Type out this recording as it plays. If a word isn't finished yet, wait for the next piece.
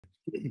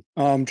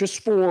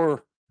Just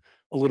for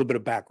a little bit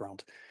of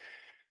background.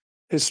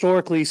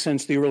 Historically,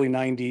 since the early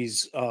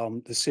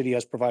 90s, the city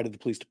has provided the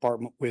police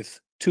department with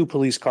 2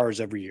 police cars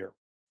every year.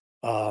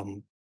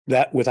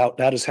 That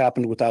has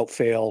happened without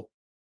fail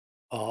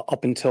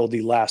up until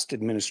the last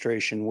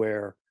administration,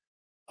 where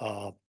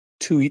uh,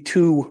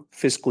 two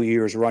fiscal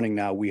years running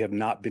now we have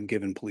not been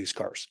given police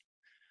cars.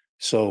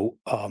 So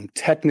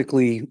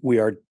technically, we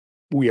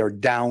are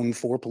down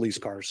 4 police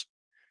cars.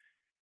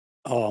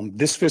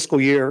 This fiscal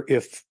year,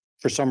 if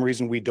for some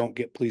reason we don't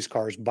get police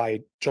cars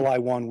by July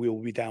 1, we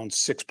will be down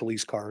 6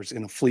 police cars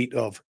in a fleet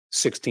of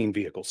 16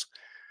 vehicles.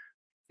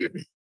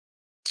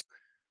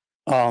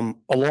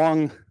 Um,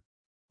 along,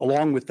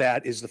 along with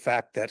that is the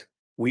fact that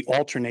we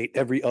alternate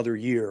every other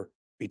year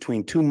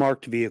between 2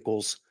 marked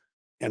vehicles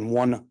and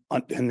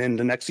and then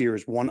the next year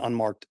is 1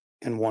 unmarked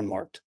and 1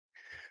 marked.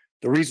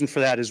 The reason for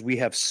that is we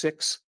have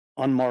 6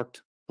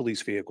 unmarked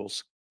police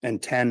vehicles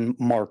and 10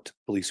 marked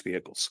police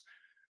vehicles.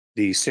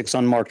 The 6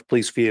 unmarked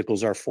police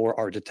vehicles are for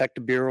our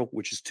detective bureau,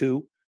 which is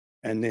 2,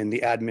 and then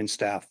the admin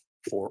staff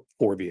for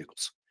 4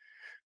 vehicles.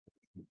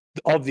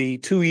 Of the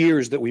 2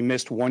 years that we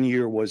missed, 1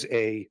 year was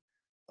a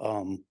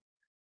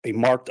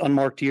marked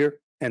unmarked year,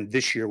 and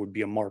this year would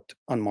be a marked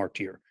unmarked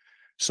year.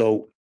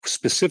 So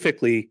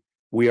specifically,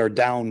 we are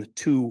down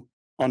 2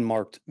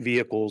 unmarked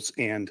vehicles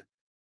and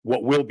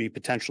what will be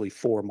potentially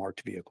 4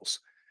 marked vehicles.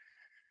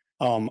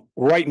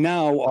 Right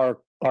now,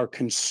 our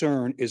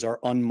concern is our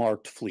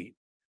unmarked fleet.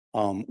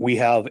 We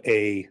have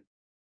a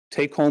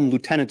take-home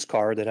lieutenant's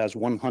car that has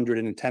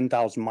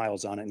 110,000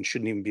 miles on it and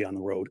shouldn't even be on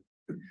the road.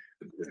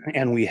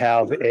 And we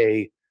have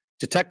a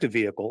detective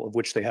vehicle, of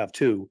which they have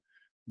 2,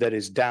 that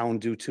is down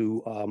due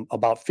to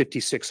about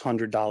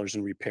 $5,600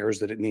 in repairs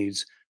that it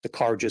needs. The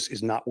car just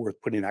is not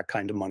worth putting that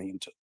kind of money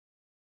into.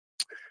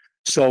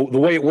 So the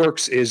way it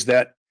works is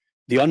that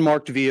the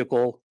unmarked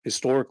vehicle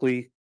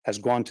historically has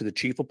gone to the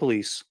chief of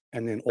police,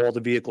 and then all the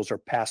vehicles are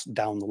passed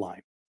down the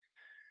line.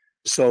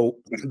 So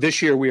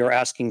this year we are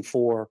asking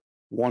for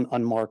 1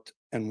 unmarked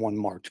and 1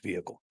 marked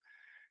vehicle.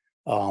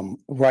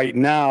 Right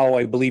now,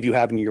 I believe you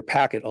have in your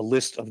packet a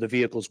list of the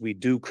vehicles we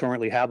do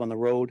currently have on the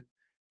road.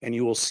 And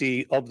you will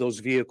see of those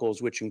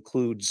vehicles, which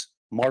includes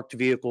marked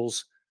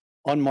vehicles,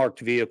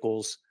 unmarked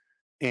vehicles,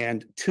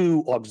 and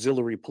 2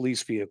 auxiliary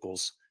police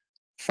vehicles.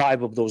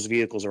 5 of those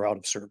vehicles are out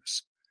of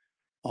service.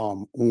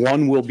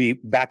 1 will be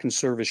back in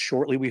service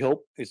shortly, we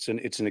hope. It's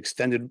an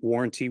extended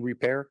warranty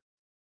repair.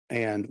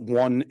 And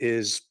 1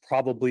 is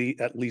probably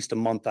at least a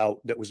month out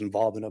that was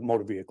involved in a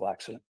motor vehicle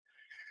accident.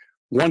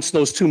 Once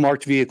those 2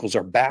 marked vehicles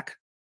are back,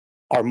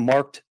 our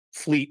marked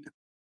fleet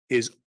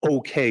is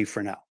okay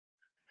for now.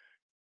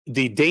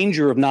 The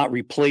danger of not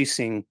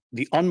replacing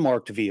the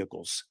unmarked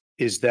vehicles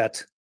is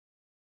that,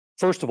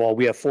 first of all,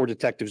 we have 4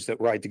 detectives that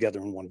ride together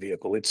in 1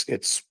 vehicle.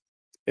 It's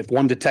if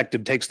one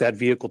detective takes that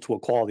vehicle to a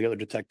call, the other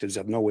detectives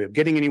have no way of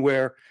getting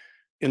anywhere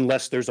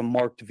unless there's a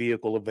marked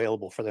vehicle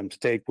available for them to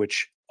take,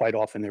 which quite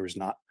often there is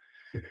not.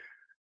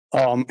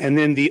 And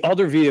then the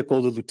other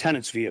vehicle, the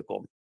lieutenant's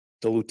vehicle,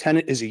 the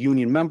lieutenant is a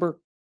union member.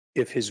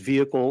 If his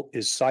vehicle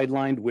is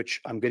sidelined,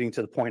 which I'm getting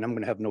to the point I'm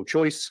going to have no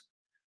choice,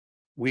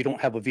 we don't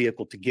have a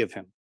vehicle to give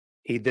him.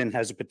 He then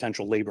has a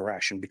potential labor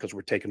action because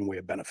we're taking away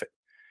a benefit.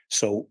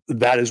 So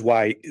that is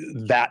why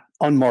that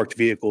unmarked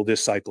vehicle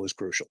this cycle is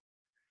crucial.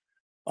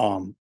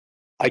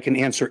 I can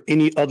answer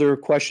any other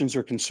questions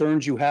or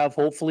concerns you have,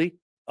 hopefully,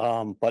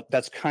 but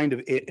that's kind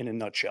of it in a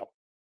nutshell.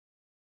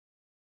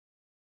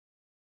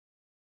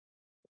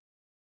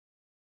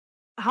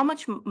 How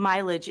much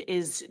mileage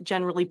is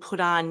generally put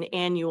on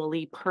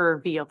annually per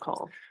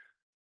vehicle?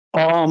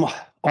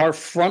 Our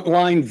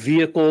frontline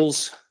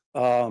vehicles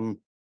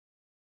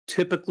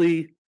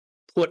typically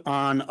put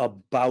on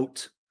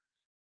about,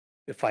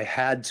 if I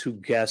had to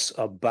guess,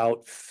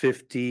 about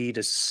 50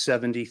 to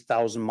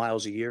 70,000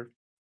 miles a year.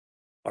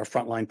 Our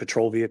frontline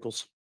patrol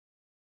vehicles.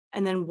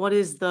 And then what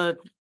is the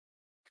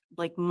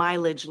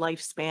mileage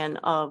lifespan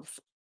of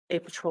a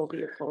patrol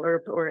vehicle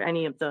or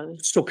any of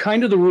those? So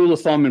kind of the rule of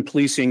thumb in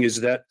policing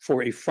is that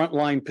for a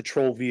frontline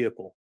patrol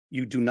vehicle,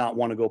 you do not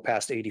want to go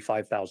past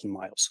 85,000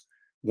 miles.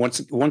 Once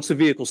the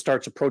vehicle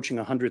starts approaching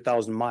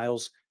 100,000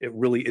 miles, it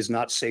really is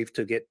not safe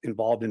to get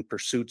involved in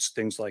pursuits,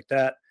 things like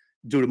that,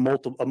 due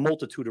to a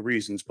multitude of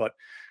reasons. But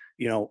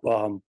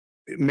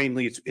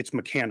mainly it's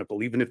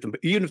mechanical. Even if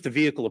the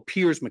vehicle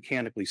appears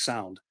mechanically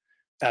sound,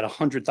 at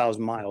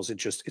 100,000 miles,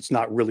 it's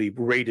not really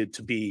rated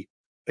to be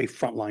a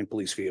frontline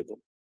police vehicle.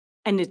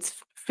 And it's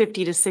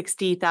 50 to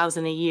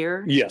 60,000 a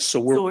year? Yes. So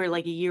we're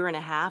like a year and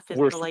a half is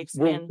the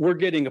lifespan? We're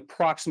getting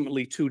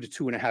approximately 2 to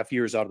 2.5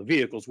 years out of the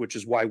vehicles, which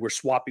is why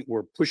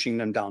we're pushing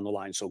them down the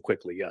line so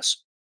quickly.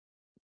 Yes.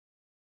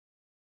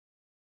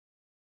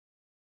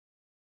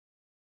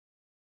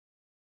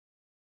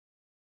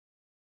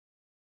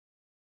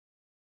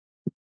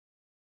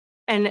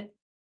 And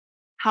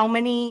how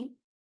many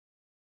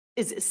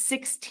is it?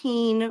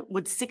 16?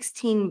 Would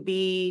 16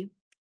 be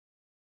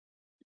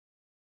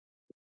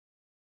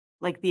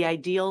like the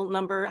ideal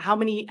number? How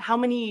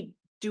many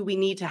do we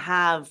need to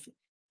have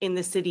in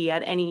the city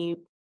at any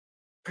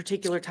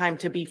particular time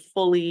to be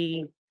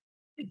fully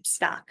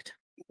stocked?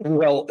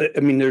 Well, I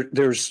mean,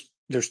 there's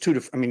two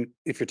different, I mean,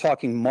 if you're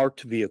talking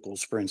marked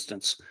vehicles, for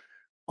instance,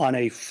 on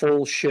a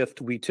full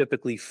shift, we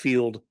typically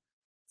field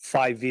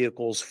 5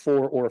 vehicles,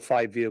 4 or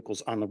 5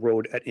 vehicles on the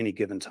road at any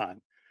given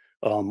time.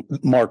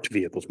 Marked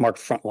vehicles, marked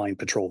frontline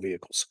patrol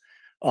vehicles.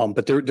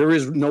 But there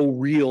is no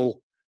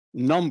real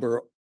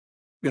number,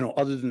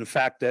 other than the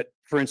fact that,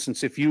 for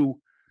instance, if you,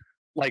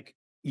 like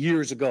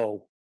years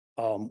ago,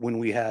 when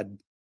we had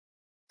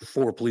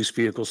 4 police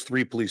vehicles,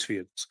 3 police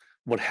vehicles,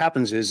 what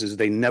happens is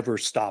they never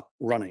stop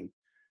running.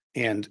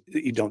 And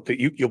you'll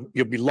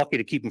be lucky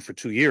to keep them for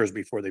 2 years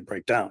before they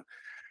break down.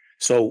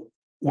 So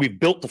we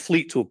built the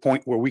fleet to a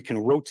point where we can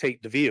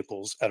rotate the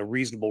vehicles at a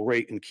reasonable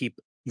rate and keep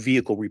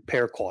vehicle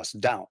repair costs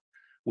down,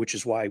 which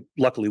is why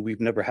luckily we've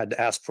never had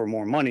to ask for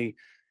more money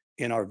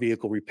in our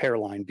vehicle repair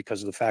line,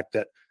 because of the fact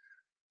that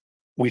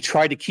we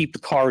try to keep the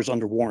cars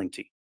under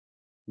warranty.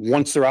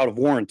 Once they're out of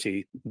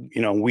warranty,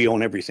 we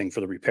own everything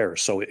for the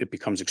repairs, so it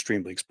becomes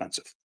extremely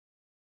expensive.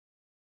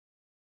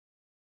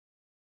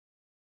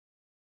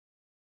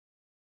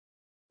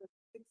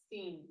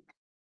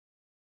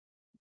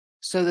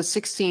 So the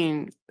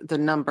 16, the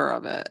number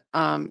of it,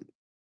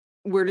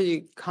 where do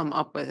you come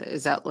up with it?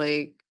 Is that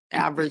like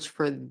average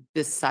for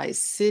this size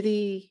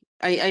city?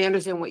 I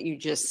understand what you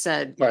just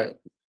said. Right.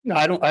 No,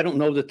 I don't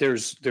know that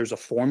there's a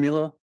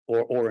formula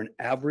or an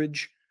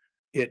average.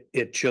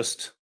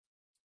 It's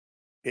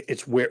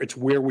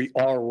where we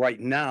are right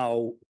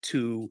now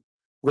to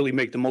really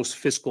make the most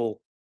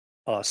fiscal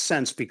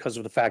sense, because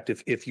of the fact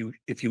if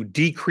you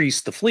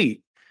decrease the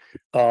fleet,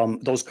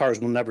 those cars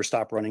will never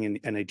stop running,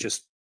 and they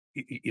just,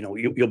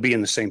 you'll be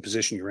in the same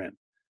position you're in.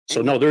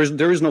 So no,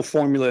 there is no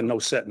formula, no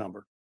set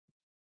number.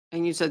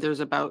 And you said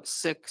there's about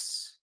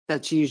 6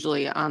 that's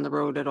usually on the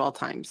road at all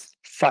times.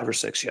 5 or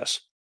 6, yes.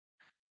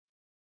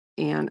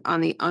 And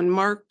on the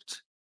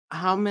unmarked,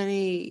 how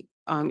many,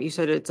 you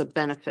said it's a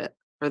benefit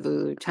for the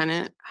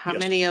lieutenant. How Yes.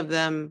 many of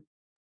them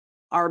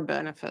are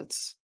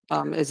benefits?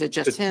 Is it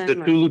just The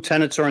him? 2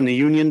 lieutenants are in the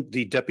union,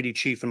 the deputy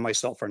chief and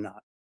myself are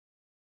not.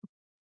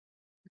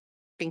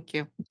 Thank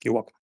you. You're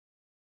welcome.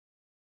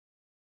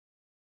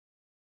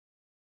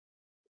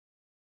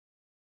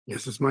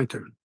 Yes, it's my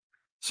turn.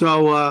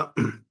 So,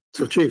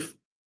 so chief,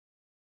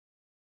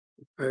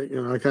 I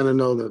kind of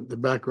know the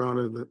background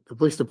of the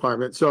police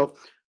department. So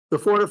the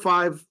 4 to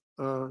 5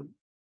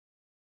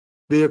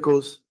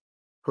 vehicles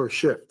per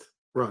shift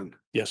run,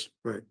 Yes.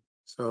 right?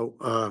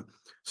 So,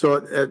 so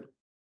at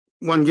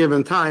one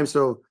given time,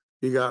 so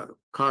you got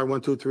car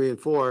 1, 2, 3, and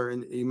 4,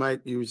 and you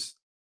might use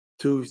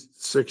 2,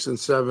 6, and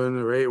 7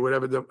 or 8,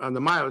 whatever on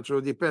the mileage. So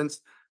it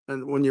depends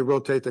on when you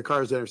rotate the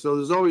cars there. So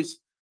there's always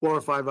 4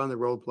 or 5 on the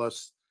road,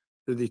 plus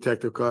the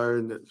detective car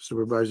and the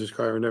supervisor's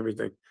car and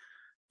everything.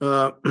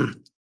 So,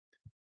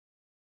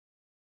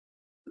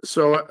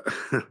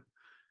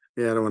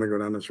 yeah, I don't want to go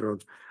down this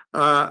road.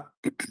 I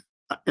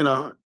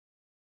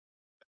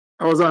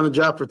was on the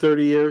job for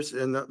 30 years,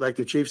 and like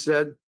the chief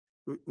said,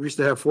 we used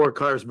to have 4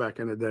 cars back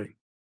in the day,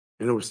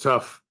 and it was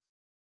tough,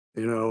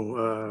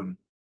 and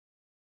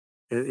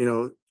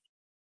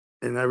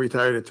and I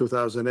retired in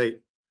 2008.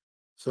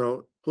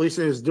 So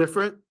policing is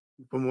different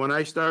from when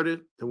I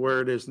started to where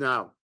it is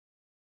now.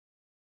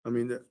 I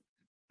mean,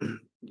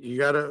 you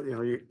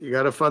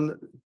gotta fund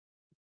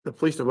the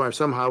police department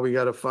somehow. We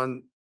gotta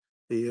fund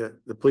the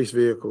police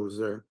vehicles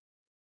there.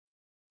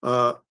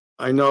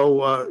 I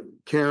know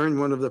Karen,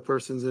 one of the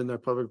persons in the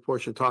public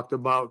portion, talked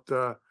about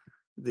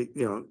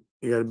you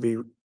gotta be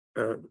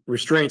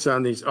restraints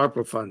on these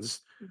ARPA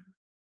funds.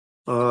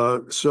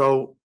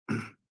 So,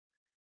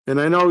 and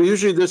I know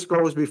usually this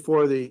goes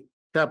before the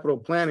capital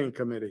planning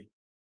committee,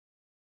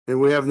 and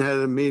we haven't had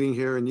a meeting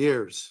here in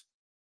years.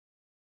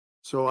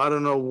 So I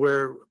don't know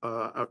where,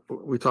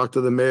 we talked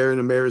to the mayor, and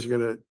the mayor is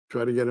gonna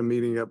try to get a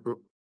meeting up,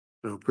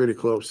 pretty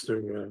close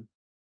to,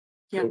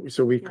 Yeah.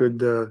 so we Yeah.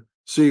 could,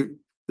 see,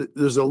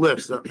 there's a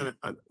list.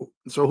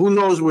 So who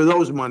knows where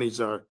those monies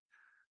are?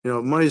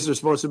 Monies are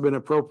supposed to have been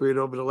appropriated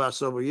over the last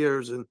several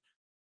years, and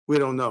we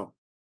don't know.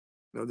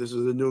 This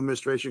is the new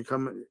administration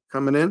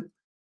coming in.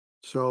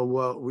 So,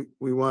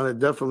 we want to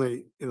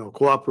definitely,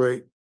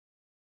 cooperate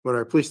with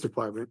our police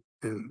department.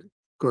 And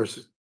of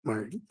course,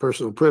 my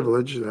personal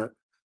privilege that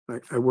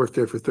I worked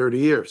there for 30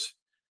 years.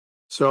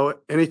 So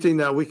anything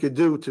that we could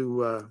do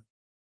to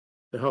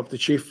help the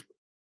chief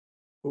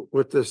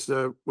with this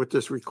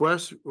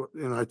request,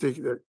 I think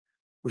that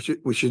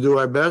we should do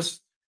our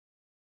best.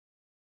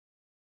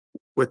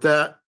 With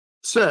that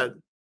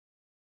said,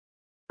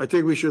 I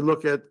think we should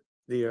look at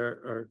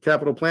our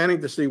capital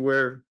planning to see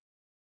where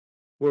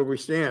we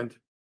stand.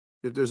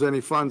 If there's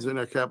any funds in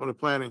our capital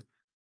planning,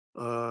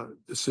 to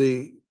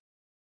see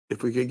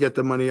if we could get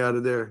the money out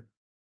of there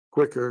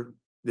quicker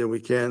than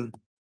we can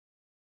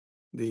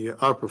the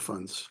ARPA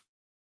funds.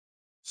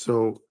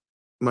 So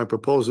my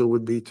proposal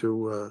would be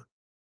to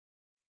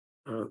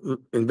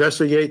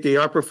investigate the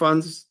ARPA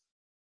funds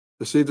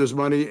to see if there's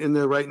money in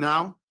there right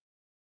now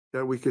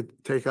that we could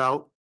take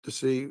out to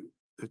see,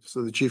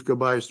 so the chief could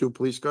buy us 2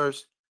 police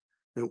cars.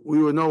 And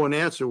we would know an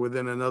answer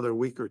within another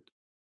week or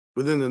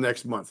within the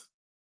next month.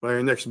 by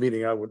our next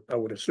meeting, I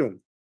would assume.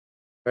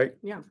 Right?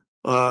 Yeah.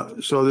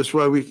 So this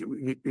way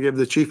we give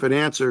the chief an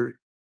answer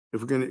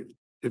if we're gonna,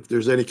 if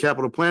there's any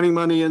capital planning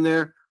money in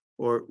there,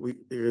 or we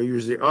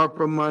use the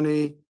ARPA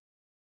money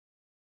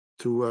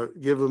to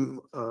give them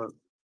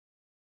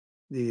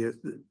the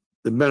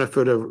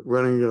benefit of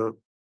running a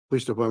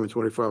police department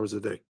 24 hours a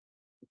day.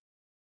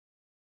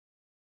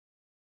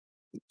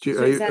 So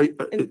is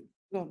that,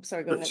 oh,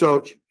 sorry, go ahead. So,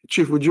 George.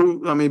 Chief, would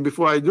you, I mean,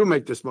 before I do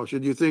make this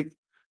motion, do you think,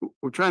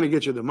 we're trying to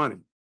get you the money?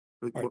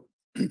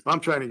 I'm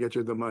trying to get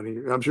you the money.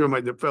 I'm sure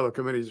my fellow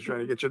committees are trying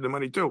to get you the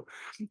money too.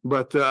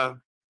 But the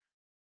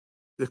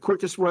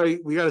quickest way,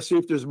 we gotta see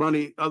if there's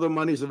money, other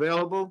monies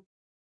available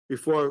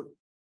before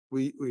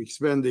we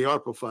expend the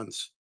ARPA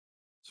funds.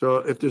 So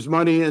if there's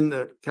money in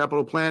the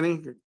capital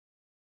planning,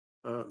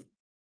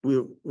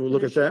 we'll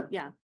look at that.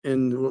 Yeah,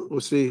 And we'll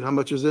see how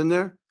much is in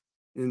there.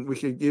 And we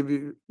could give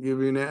you,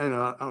 and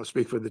I don't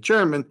speak for the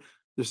chairman,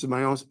 this is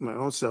my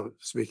own self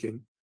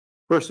speaking.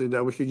 Personally,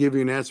 that we could give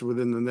you an answer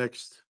within the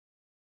next,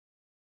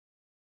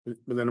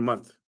 within a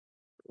month.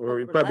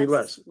 Or probably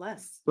less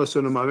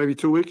than a month, maybe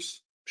 2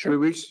 weeks, 3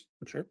 weeks.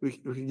 Sure. We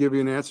could give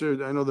you an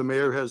answer. I know the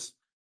mayor has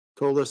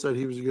told us that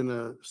he was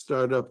gonna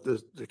start up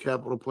the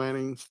capital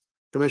planning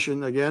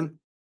commission again.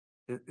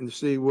 And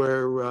see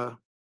where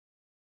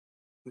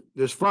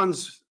there's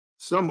funds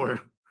somewhere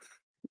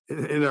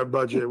in our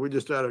budget. We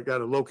just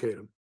gotta locate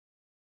them.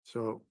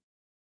 So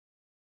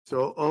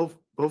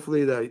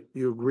hopefully that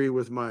you agree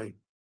with my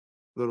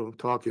little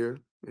talk here.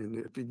 And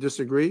if you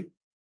disagree,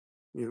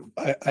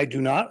 I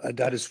do not.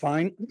 That is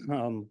fine.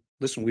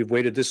 Listen, we've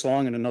waited this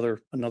long, and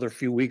another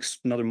few weeks,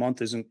 another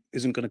month isn't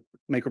going to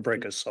make or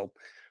break us. So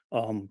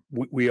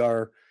we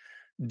are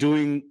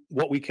doing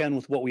what we can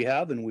with what we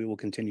have, and we will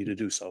continue to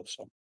do so.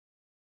 So.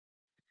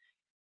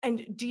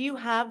 and do you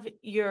have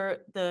your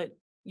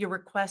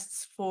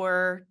requests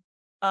for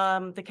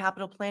the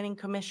capital planning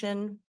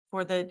commission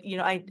for the, you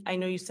know, I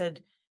know you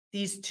said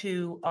these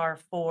two are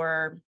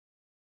for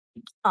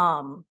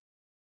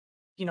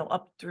you know,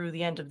 up through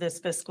the end of this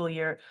fiscal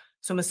year.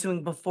 So I'm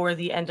assuming before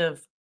the end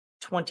of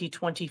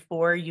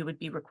 2024, you would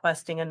be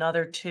requesting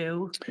another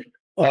two.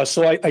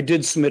 So I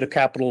did submit a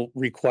capital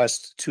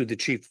request to the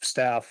chief of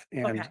staff,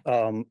 and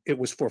it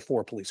was for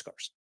 4 police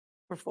cars.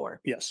 For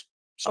 4. Yes.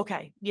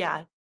 Okay,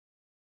 yeah.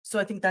 So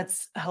I think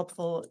that's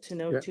helpful to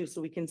know Yeah. too, so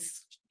we can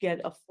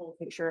get a full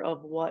picture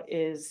of what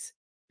is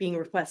being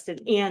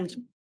requested. And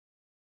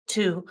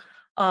to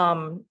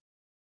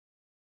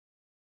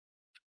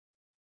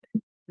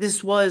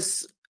this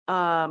was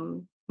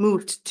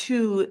moved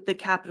to the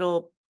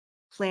capital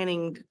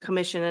planning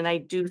commission, and I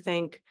do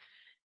think,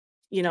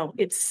 you know,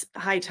 it's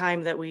high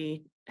time that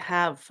we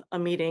have a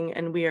meeting,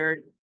 and we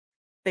are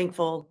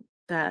thankful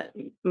that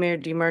Mayor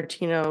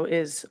DiMartino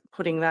is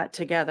putting that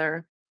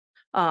together.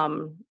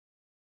 Then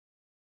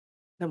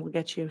we'll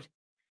get you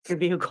your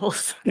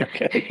vehicles.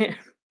 Okay.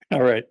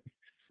 All right.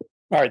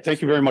 All right.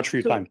 Thank you very much for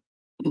your So- time.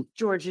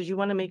 George, did you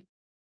want to make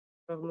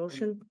a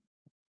motion?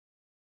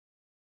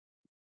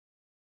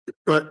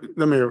 but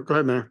go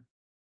ahead, Mayor.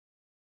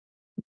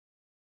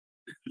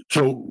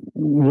 So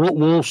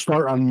we'll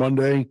start on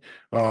Monday,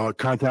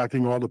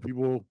 contacting all the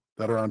people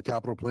that are on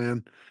capital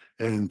plan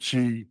and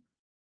see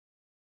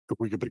if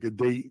we can pick a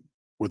date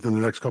within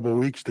the next couple of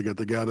weeks to get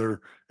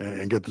together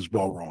and get this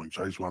ball rolling.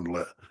 So I just wanted to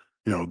let,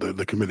 you know,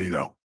 the committee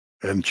know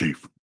and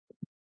chief.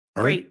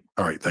 All right. Great.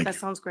 All right. Thank That you.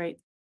 sounds great.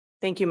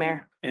 Thank you,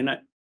 Mayor. And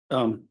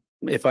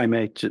if I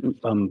may,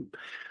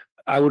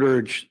 I would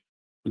urge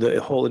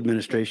the whole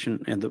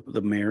administration and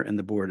the mayor and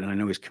the board, and I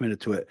know he's committed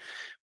to it,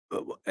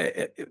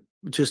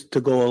 just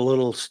to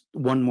go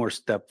one more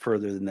step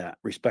further than that,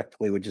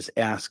 respectfully, would just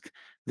ask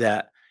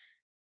that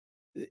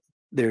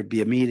there'd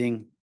be a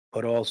meeting,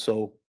 but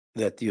also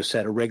that you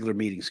set a regular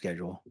meeting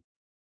schedule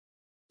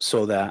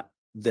so that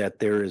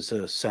there is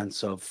a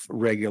sense of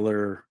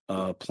regular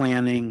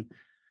planning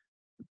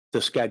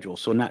the schedule.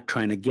 So not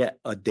trying to get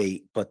a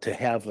date, but to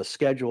have a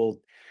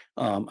schedule.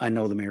 I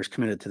know the mayor's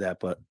committed to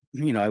that, but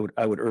you know,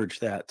 I would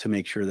urge that to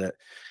make sure that,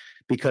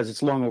 because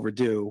it's long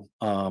overdue,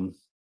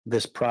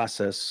 this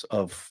process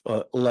of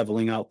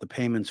leveling out the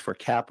payments for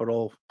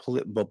capital,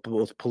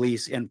 both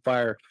police and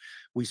fire.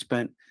 We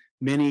spent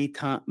many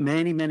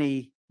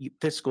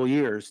fiscal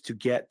years to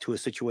get to a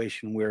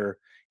situation where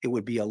it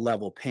would be a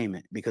level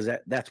payment, because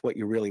that's what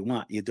you really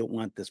want. You don't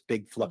want this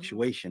big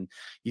fluctuation.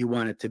 You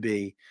want it to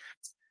be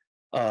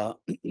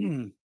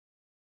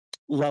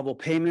level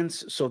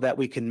payments so that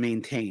we can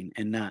maintain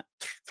and not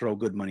throw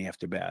good money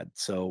after bad.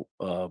 So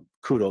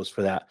kudos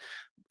for that.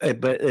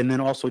 And then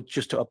also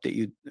just to update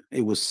you,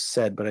 it was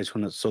said, but I just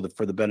want to, so that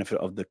for the benefit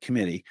of the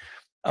committee,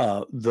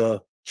 the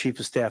chief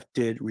of staff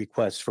did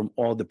request from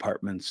all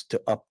departments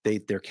to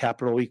update their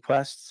capital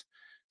requests.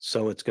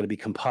 So it's going to be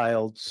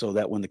compiled so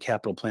that when the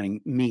capital planning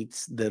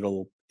meets,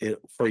 you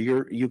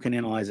can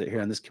analyze it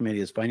here on this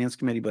committee as finance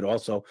committee, but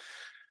also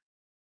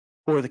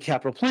for the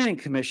capital planning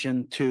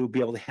commission to be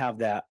able to have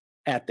that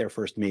at their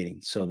first meeting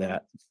so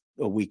that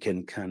we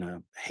can kind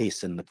of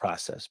hasten the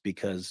process,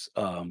 because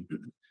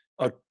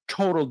a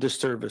total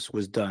disservice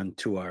was done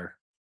to our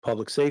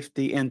public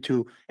safety and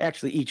to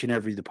actually each and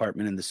every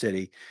department in the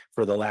city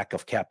for the lack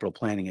of capital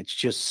planning. It's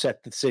just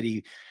set the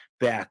city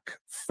back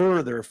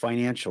further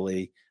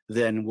financially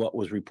than what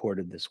was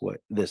reported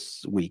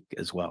this week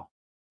as well.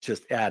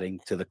 Just adding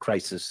to the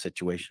crisis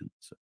situation.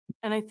 So.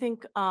 And I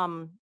think,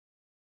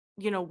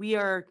 we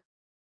are,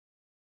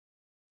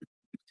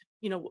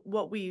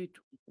 what we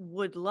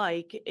would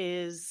like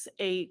is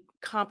a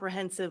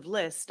comprehensive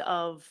list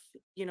of,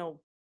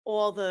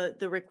 all the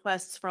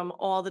requests from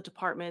all the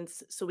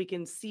departments so we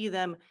can see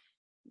them,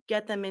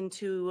 get them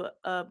into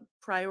a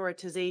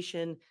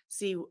prioritization,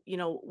 see,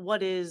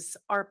 what is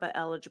ARPA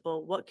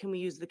eligible? What can we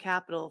use the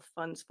capital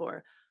funds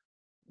for?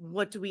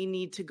 What do we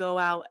need to go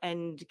out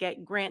and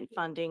get grant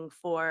funding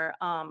for?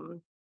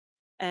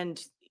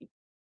 But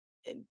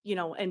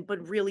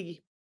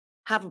really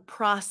have a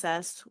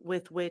process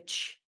with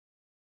which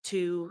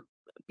to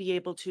be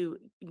able to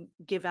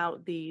give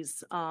out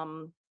these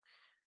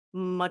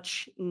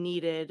much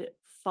needed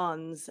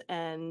funds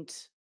and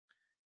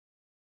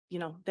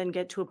then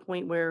get to a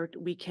point where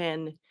we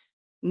can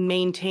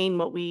maintain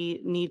what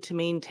we need to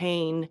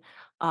maintain,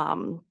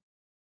 and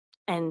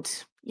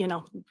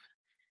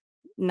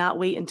not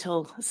wait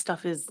until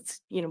stuff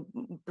is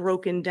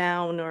broken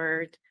down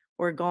or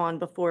gone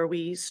before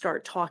we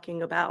start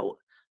talking about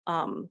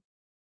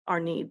our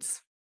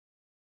needs.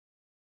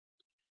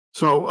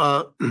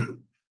 So,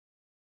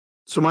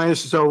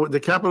 so the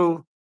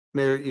capital,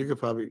 Mayor, you could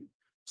probably,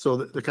 so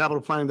the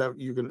capital plan that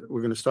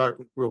we're gonna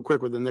start real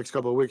quick with the next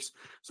couple of weeks.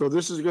 So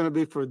this is gonna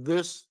be for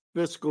this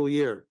fiscal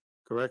year,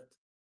 correct?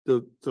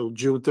 Till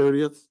June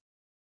 30th?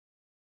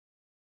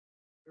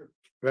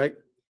 Right?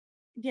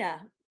 Yeah,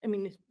 I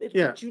mean,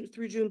 Yeah.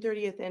 through June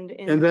 30th And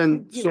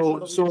then, you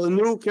so a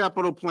new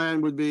capital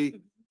plan would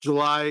be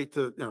July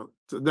to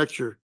next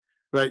year,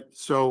 right?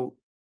 So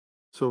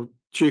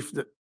Chief,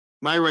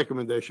 my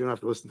recommendation, you don't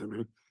have to listen to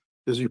me,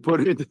 is you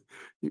put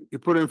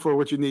in for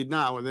what you need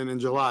now, and then in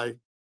July,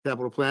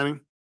 capital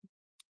planning,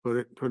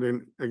 put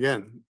in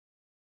again.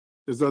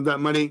 There's not that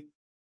money,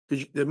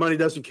 because the money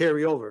doesn't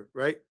carry over,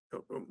 right?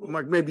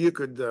 Mike, maybe you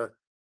could,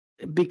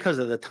 Because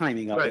of the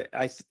timing of Right. it,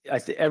 I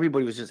think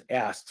everybody was just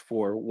asked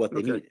for what they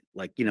Okay. needed,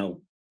 like,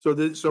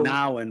 so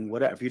now and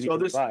whatever, if you need so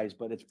to this- revise,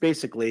 but it's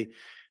basically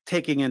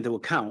taking into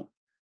account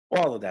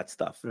all of that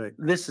stuff. Right.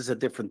 This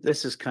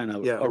is kind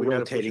of Yeah, a we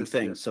gotta push rotating it,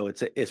 thing, yeah. so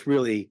it's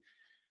really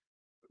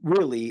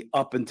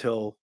up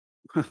until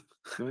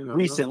No.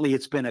 recently,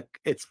 it's been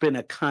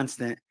a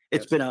constant,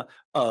 it's Yes. been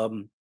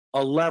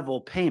a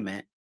level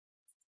payment.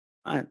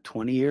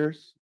 20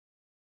 years.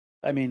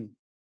 I mean,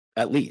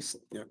 at least.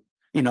 Yeah.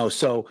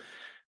 So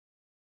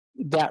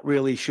that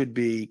really should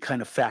be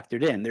kind of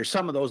factored in. There's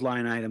some of those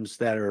line items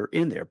that are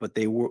in there, but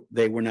they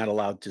were not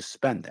allowed to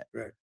spend it.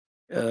 Right.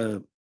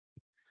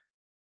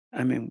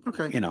 I mean,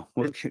 Okay.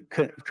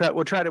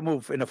 we'll try to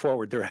move in a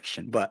forward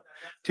direction, but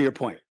to your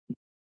point.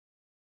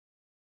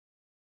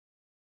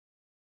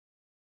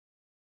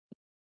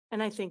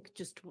 And I think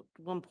just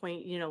one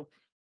point,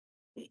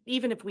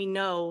 even if we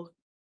know,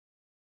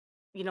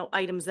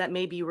 items that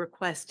may be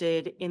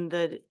requested in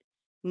the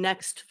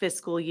next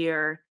fiscal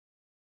year,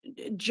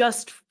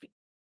 just,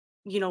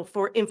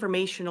 for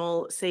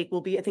informational sake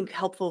will be, I think,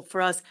 helpful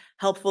for us,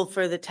 helpful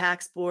for the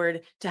tax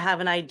board to have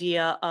an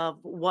idea of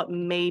what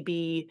may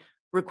be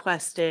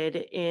requested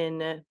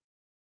in,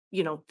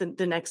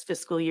 the next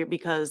fiscal year,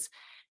 because,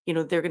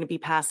 they're going to be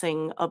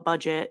passing a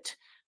budget,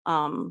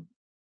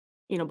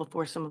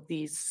 before some of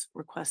these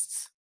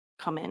requests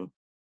come in.